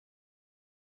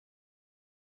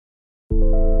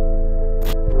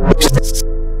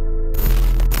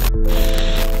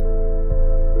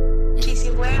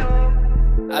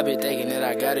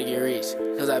gotta get rich,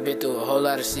 cause I been through a whole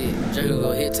lot of shit. Draco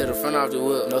go hit to the front off the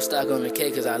whip, no stock on the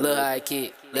cake cause I love how I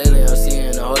kick. Lately I'm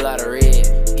seeing a whole lot of red,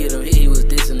 get him hit, he was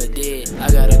dissing the dead. I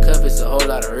got a cup, it's a whole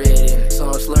lot of red in it, so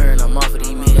I'm slurring, I'm off of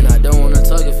these men. And I don't wanna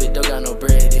talk if it don't got no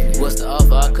bread in it. What's the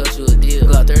offer, I'll cut you a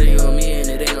deal. Glock 30 on me and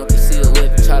it ain't no concealed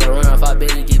weapon. Try to run off, I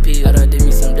better get peeled. I done did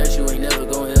me some dirt, you ain't never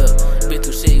gon' help. Been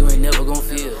through shit, you ain't never gon'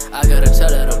 feel. I got a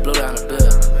child that'll blow down the bell.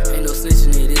 Ain't no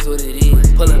snitching, it is what it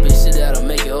is. Pull up and shit that'll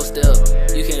make it whole step.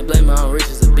 You can't blame me, I'm rich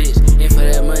as a bitch. And for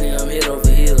that money, I'm head over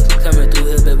heels. Coming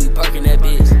through here, bet we parking that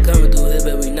bitch. Coming through here,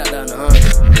 bet we knock down the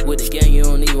Honda. With the gang, you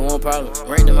don't even want problem.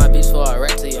 Ran to my bitch for a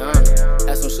right to your honor.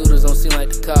 Had some shooters, don't seem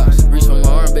like the cops. Reach for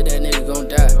my arm, bet that nigga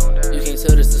gon' die. You can't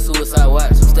tell this the suicide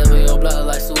watch. Step in your block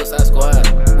like Suicide Squad.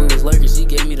 We was lurking, she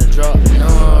gave me the drop. No,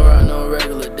 I don't rock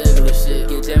no regular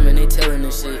shit. Get jamming, they telling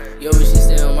this shit. Yo, when she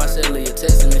stay on my cellular, you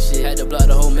texting this shit. Had to block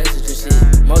the whole message and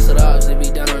shit. Most of the ops, they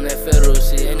be down on that federal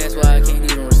shit. And that's why I can't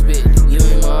even respect it. You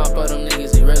ain't my op, all them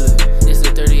niggas irrelevant. It's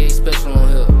a 38 special on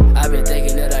here. I been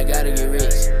thinking that I gotta get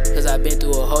rich, cause I been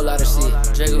through a whole lot of shit.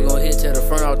 Draco gon' hit to the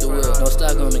front off the whip. No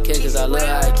stock on the cake cause I love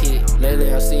how I kick.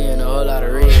 Lately I'm seeing a whole lot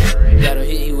of red. Got him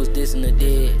hit, he was dissing the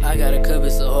dead. I got a cup,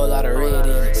 it's a whole lot of red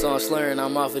in it. So I'm slurring,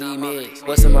 I'm off of these meds.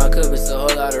 What's in my cup, it's a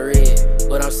whole lot of red.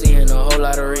 But I'm seeing a whole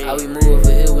lot of red. How we move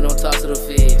over here, we don't talk to the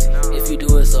feds. If you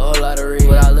do, it's a whole lot of red.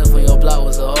 What I left on your block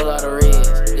was a whole lot of reds.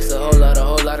 It's a whole lot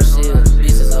of shields.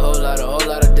 This is a whole lot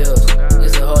of deals.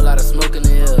 It's a whole lot of smoke in the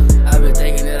hill. I been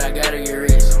thinking that I gotta get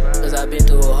rich, cause I been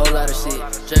through a whole lot of shit.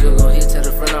 Draco gon' hit to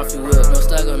the front off your whip. No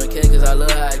stock on the cake cause I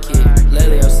love how I kick.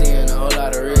 Lately I'm seeing a whole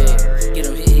lot of red. Get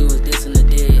him hit, he was dissing the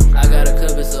dead. I got a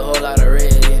cup, it's a whole lot of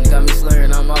red. And got me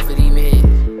slurring, I'm off of these meds.